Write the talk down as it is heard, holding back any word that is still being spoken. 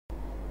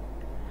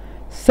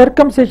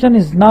Circumcision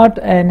is not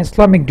an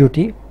Islamic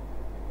duty.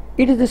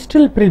 It is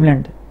still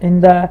prevalent in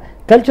the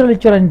cultural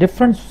literature in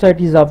different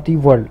societies of the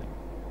world.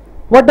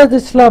 What does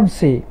Islam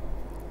say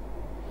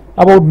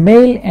about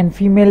male and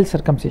female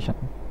circumcision?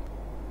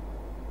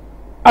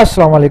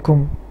 Assalamu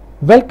alaikum.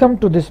 Welcome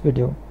to this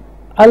video,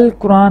 Al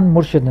Quran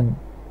Murshidin.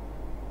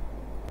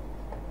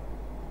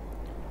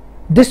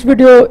 This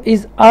video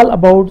is all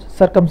about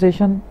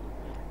circumcision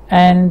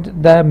and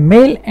the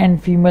male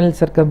and female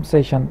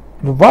circumcision.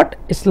 What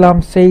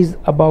Islam says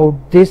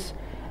about this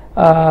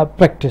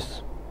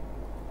practice.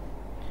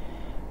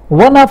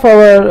 One of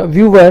our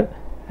viewer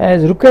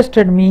has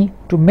requested me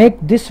to make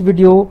this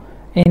video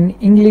in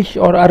English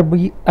or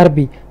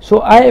Arabic.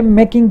 So I am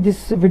making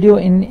this video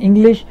in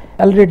English.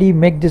 Already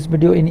make this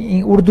video in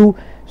Urdu.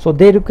 So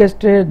they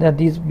requested that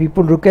these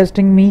people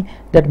requesting me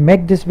that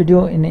make this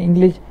video in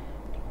English.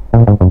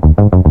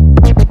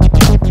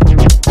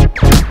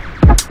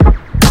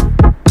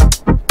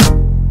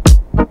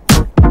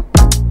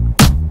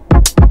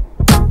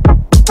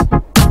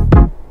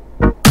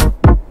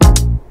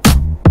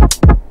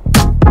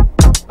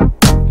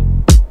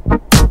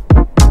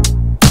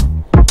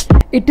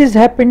 It is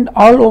happened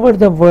all over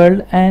the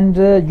world, and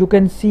you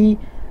can see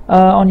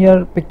on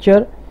your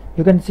picture,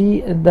 you can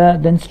see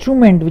the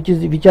instrument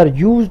which are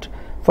used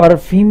for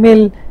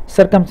female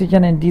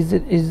circumcision, and this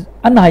is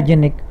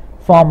unhygienic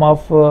form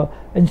of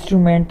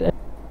instrument.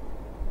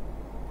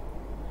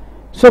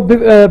 So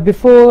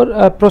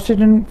before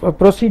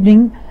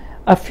proceeding,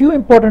 a few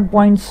important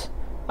points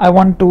I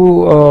want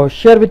to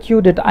share with you,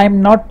 that I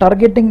am not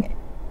targeting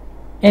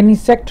any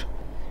sect.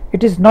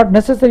 It is not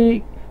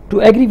necessary to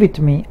agree with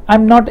me. I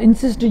am not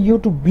insisting you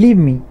to believe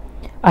me.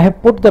 I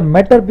have put the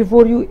matter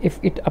before you.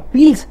 If it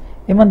appeals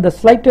even the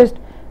slightest,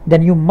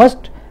 then you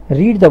must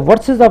read the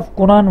verses of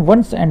Quran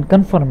once and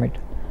confirm it.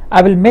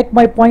 I will make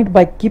my point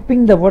by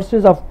keeping the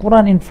verses of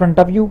Quran in front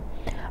of you.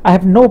 I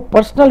have no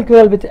personal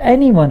quarrel with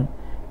anyone.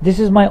 This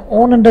is my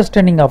own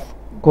understanding of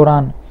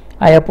Quran.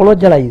 I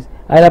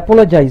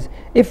apologize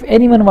if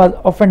anyone was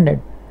offended.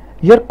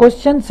 Your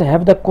questions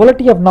have the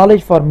quality of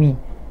knowledge for me.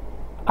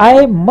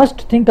 I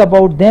must think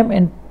about them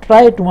and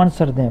try to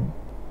answer them.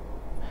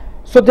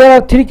 So there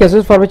are three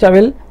cases for which I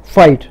will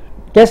fight.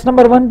 Case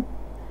number one: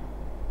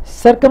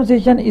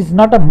 circumcision is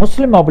not a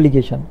Muslim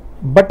obligation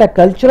but a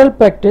cultural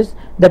practice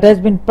that has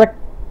been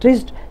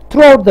practiced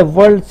throughout the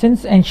world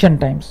since ancient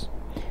times.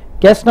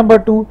 Case number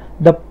two: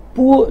 the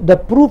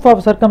proof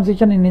of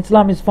circumcision in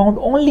Islam is found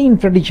only in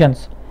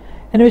traditions,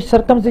 in which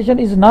circumcision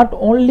is not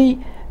only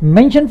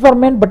mentioned for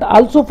men but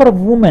also for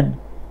women,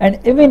 and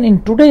even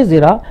in today's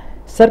era,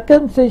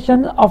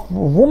 circumcision of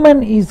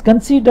women is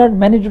considered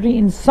mandatory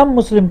in some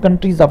Muslim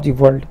countries of the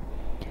world.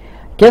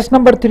 Case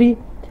number three: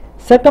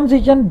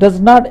 circumcision does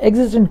not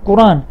exist in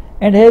Quran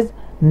and has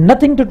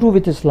nothing to do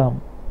with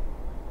Islam.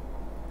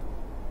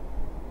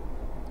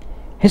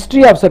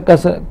 History of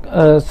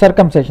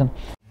circumcision.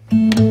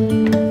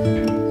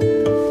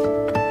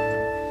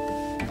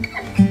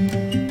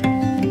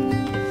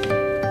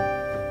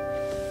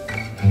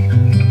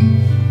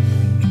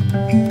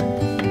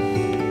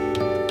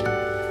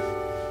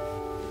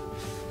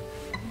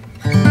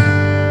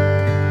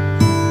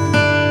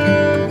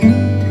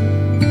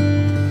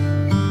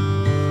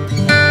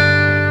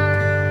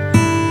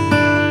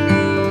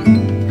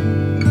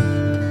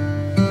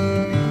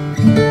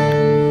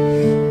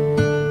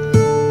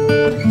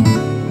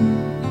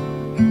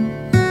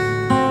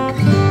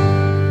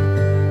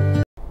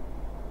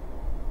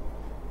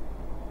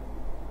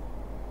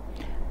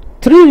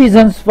 Three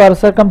reasons for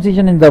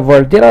circumcision in the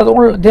world. There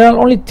are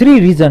only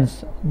three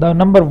reasons. The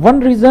number one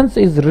reason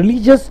is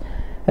religious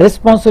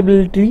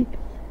responsibility,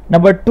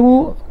 number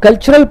two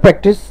cultural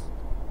practice,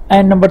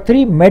 and number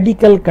three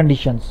medical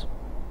conditions.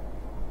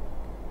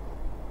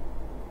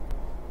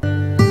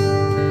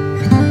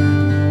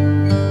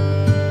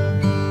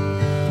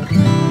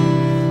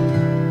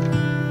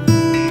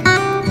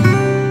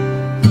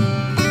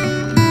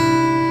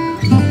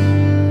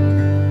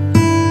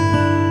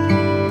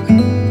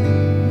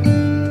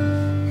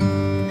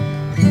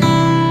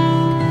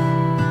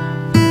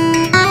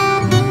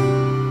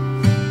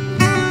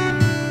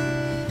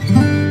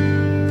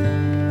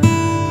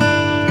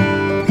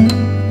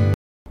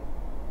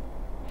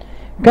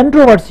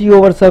 Controversy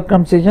over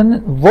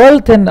circumcision.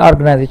 World Health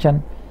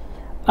Organization.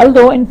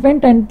 Although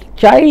infant and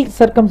child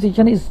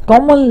circumcision is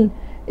common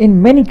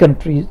in many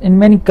countries, in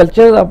many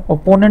cultures,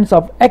 opponents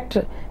of act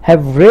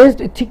have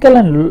raised ethical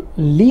and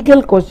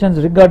legal questions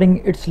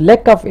regarding its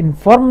lack of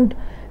informed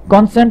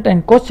consent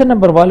and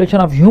questionable violation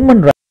of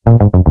human rights.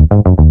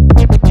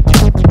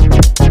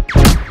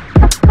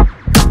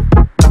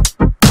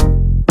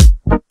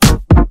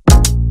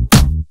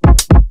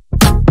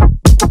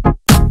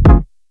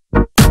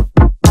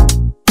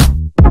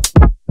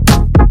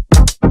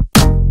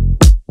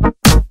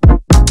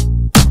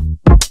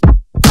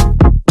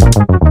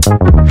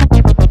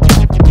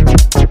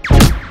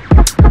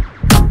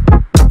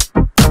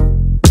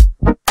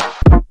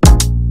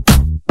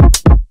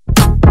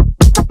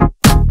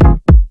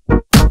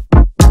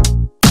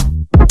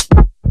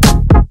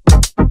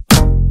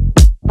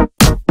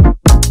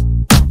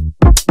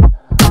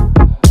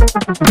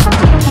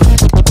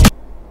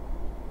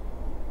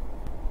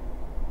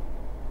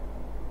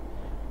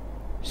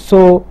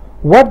 So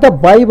what the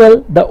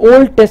Bible, the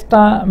Old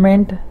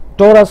Testament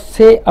Torah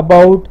say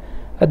about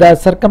the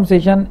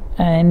circumcision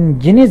in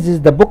Genesis,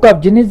 the book of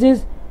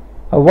Genesis,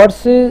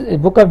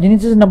 book of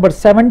Genesis number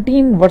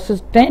 17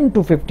 verses 10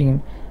 to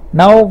 15.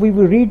 Now we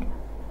will read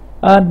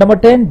number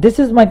 10. This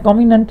is my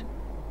covenant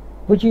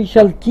which you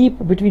shall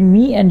keep between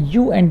me and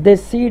you and their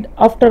seed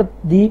after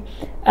thee.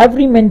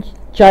 Every man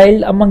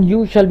child among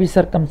you shall be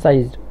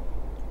circumcised.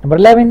 Number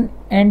 11.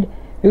 And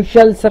you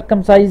shall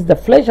circumcise the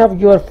flesh of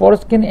your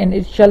foreskin, and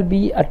it shall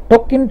be a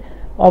token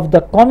of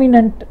the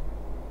covenant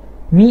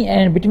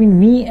between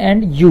me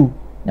and you.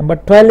 Number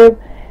 12.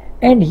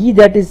 And he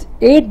that is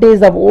 8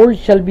 days of old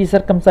shall be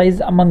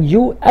circumcised among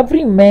you,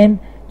 every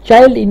man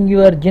child in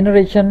your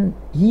generation,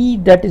 he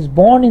that is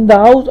born in the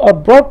house or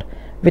brought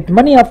with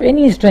money of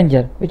any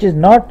stranger, which is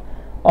not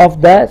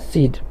of the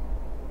seed.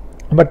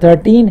 Number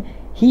 13.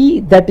 He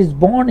that is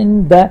born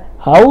in the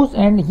house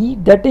and he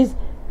that is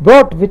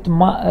brought with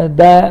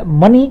the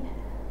money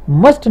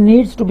must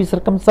needs to be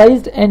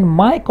circumcised, and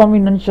my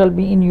covenant shall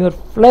be in your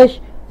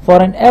flesh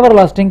for an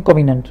everlasting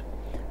covenant.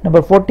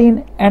 Number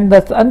 14. And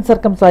the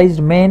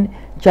uncircumcised man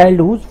child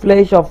whose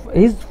flesh of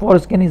his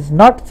foreskin is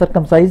not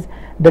circumcised,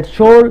 that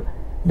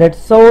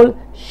soul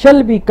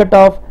shall be cut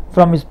off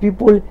from his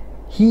people.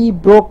 He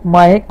broke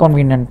my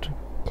covenant.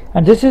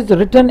 And this is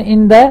written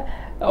in the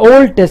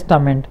Old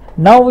Testament.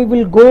 Now we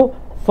will go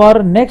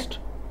for next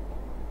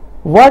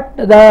what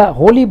the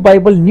Holy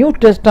Bible New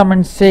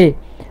Testament say.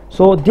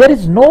 So there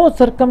is no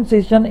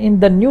circumcision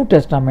in the New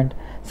Testament.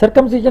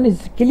 Circumcision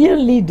is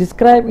clearly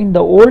described in the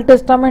Old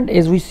Testament,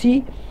 as we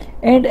see,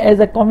 and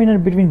as a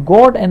covenant between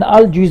God and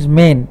all Jewish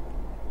male.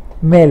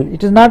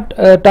 It is not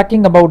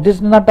talking about this.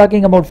 Is not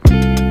talking about.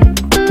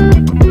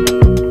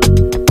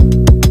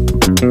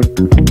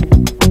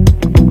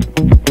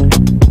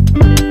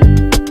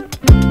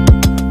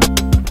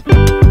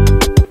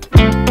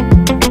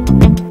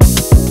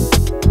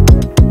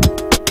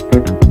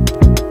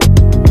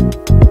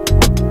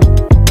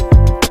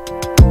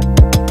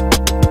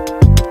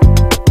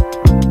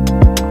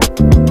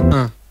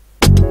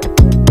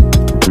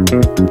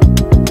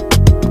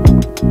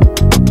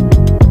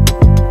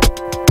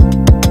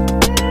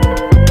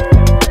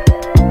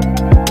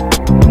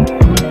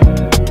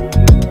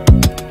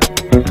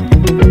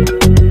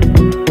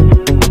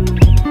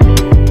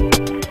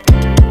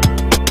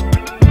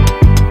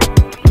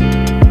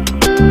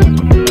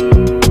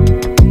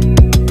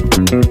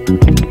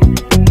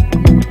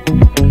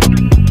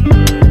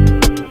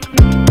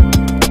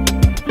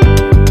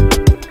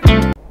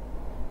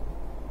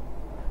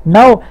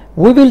 Now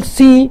we will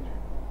see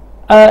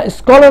a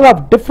scholar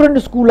of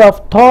different school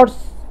of thoughts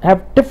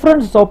have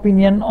different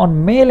opinion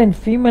on male and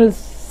female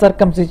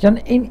circumcision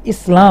in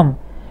Islam,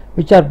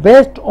 which are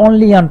based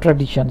only on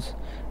traditions,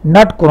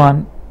 not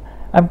Quran.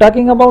 I am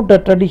talking about the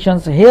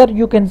traditions. Here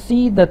you can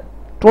see the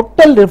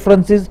total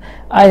references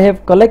I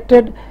have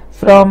collected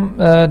from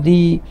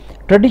the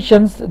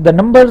traditions. The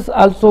numbers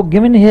also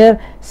given here: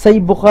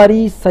 Sahih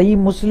Bukhari, Sahih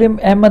Muslim,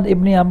 Ahmad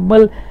ibn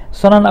Hanbal,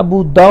 Sunan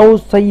Abu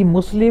Dawud, Sahih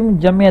Muslim,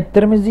 Jamia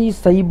Tirmizi,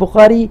 Sahih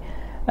Bukhari,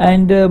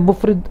 and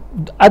Mufrid.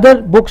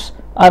 Other books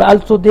are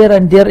also there,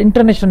 and their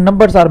international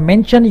numbers are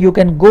mentioned. You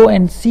can go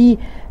and see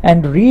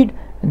and read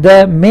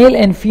the male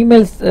and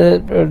females.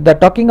 The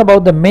talking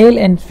about the male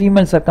and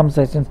female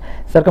circumcisions.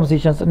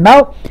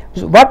 Now,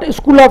 what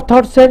school of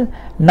thought said?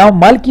 Now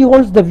Malki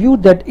holds the view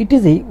that it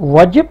is a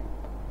wajib,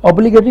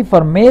 obligatory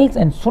for males,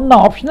 and sunnah,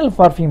 optional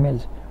for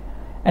females.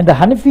 And the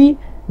Hanafi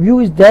view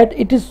is that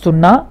it is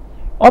sunnah,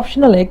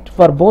 optional act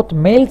for both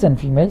males and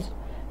females.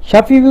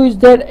 Shafi view is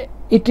that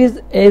it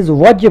is as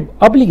wajib,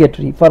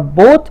 obligatory for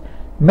both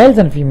males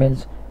and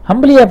females.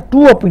 Hanbali have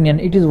two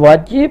opinions: it is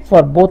wajib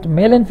for both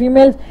male and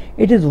females,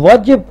 it is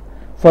wajib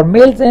for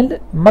males, and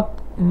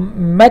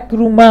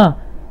makruma,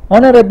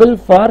 honorable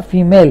for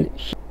female.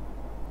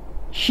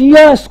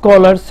 Shia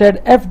scholar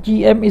said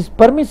FGM is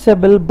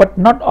permissible but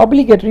not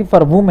obligatory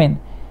for women.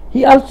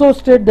 He also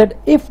stated that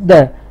if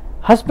the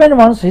husband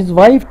wants his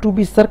wife to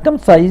be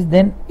circumcised,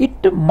 then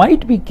it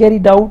might be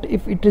carried out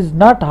if it is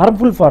not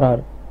harmful for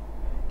her.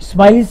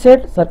 Ismaili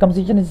said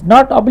circumcision is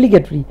not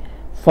obligatory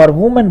for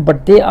women,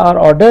 but they are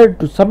ordered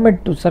to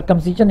submit to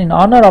circumcision in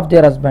honor of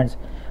their husbands.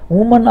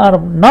 Women are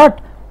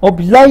not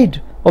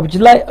obliged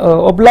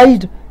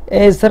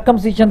as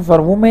circumcision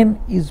for women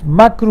is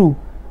makruma,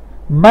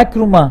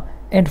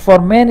 and for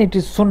men it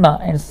is sunnah,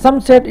 and some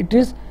said it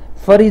is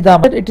farida,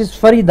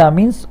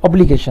 means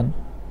obligation.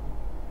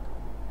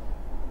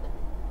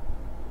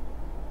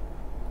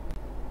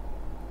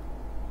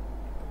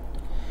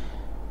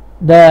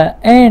 The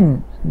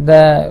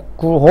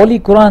Holy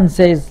Quran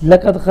says,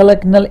 لَقَدْ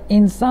خَلَقْنَا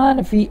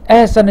الْإِنسَانَ فِي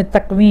أَحْسَنِ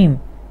تَقْوِيمٍ.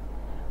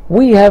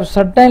 We have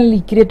certainly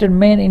created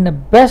man in the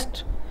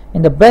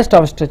best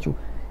of stature.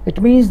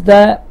 It means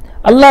that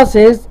Allah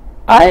says,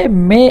 I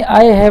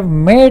have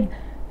made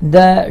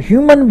the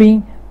human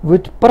being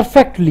with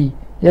perfectly.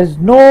 There is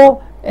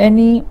no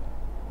any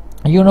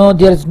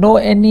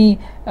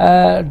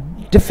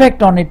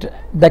defect on it.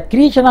 The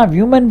creation of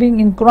human being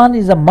in Quran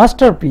is a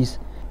masterpiece.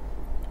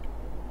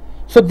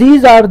 So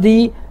these are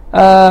the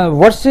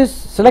verses,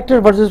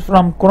 selected verses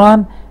from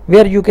Quran,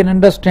 where you can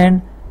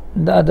understand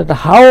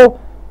how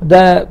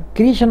the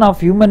creation of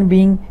human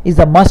being is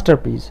a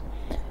masterpiece.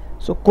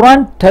 So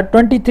Quran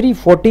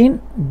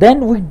 23:14,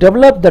 then we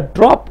develop the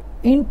drop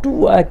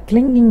into a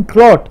clinging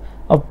clot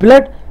of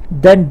blood,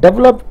 then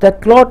develop the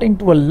clot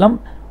into a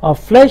lump of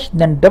flesh,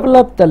 then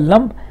develop the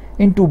lump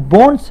into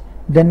bones,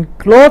 then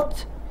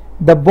clothed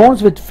the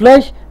bones with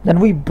flesh, then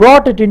we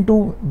brought it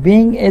into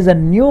being as a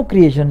new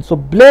creation. So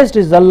blessed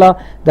is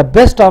Allah, the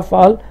best of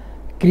all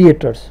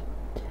creators.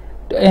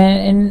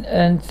 And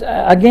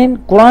again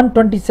Quran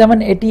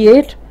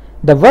 27:88,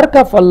 the work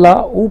of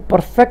Allah who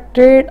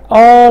perfected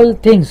all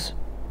things.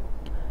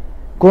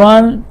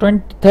 Quran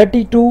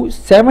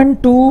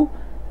 32:7 to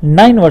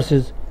 9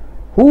 verses,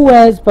 who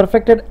has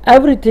perfected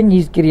everything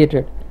He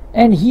created,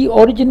 and He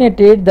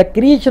originated the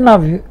creation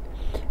of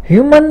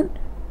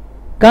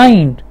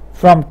humankind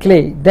from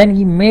clay, then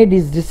He made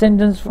His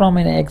descendants from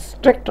an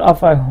extract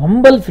of a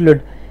humble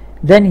fluid,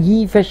 then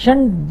He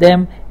fashioned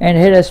them and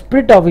had a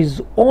spirit of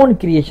His own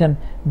creation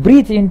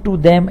breathed into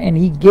them, and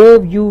He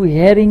gave you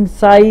hearing,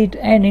 sight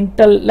and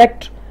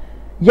intellect,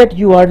 yet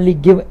you hardly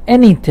give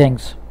any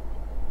thanks.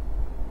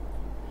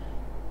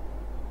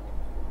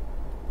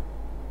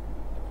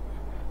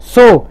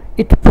 So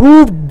it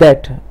proved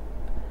that,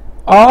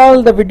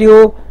 all the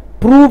video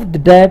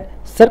proved that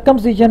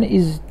circumcision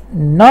is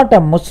not a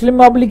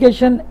Muslim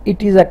obligation,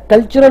 it is a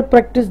cultural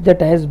practice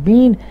that has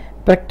been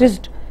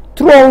practiced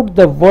throughout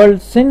the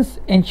world since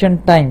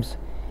ancient times.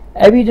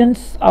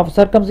 Evidence of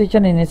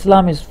circumcision in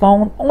Islam is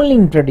found only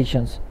in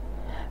traditions.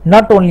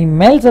 Not only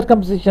male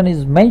circumcision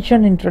is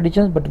mentioned in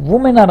traditions, but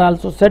women are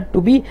also said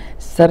to be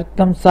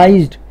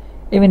circumcised.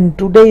 Even in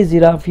today's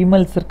era,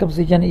 female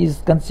circumcision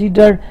is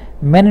considered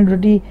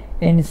mandatory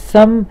in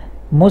some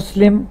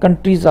Muslim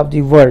countries of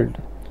the world.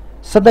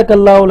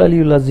 Sadaqallahu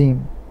al-Aliyyul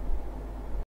Azim.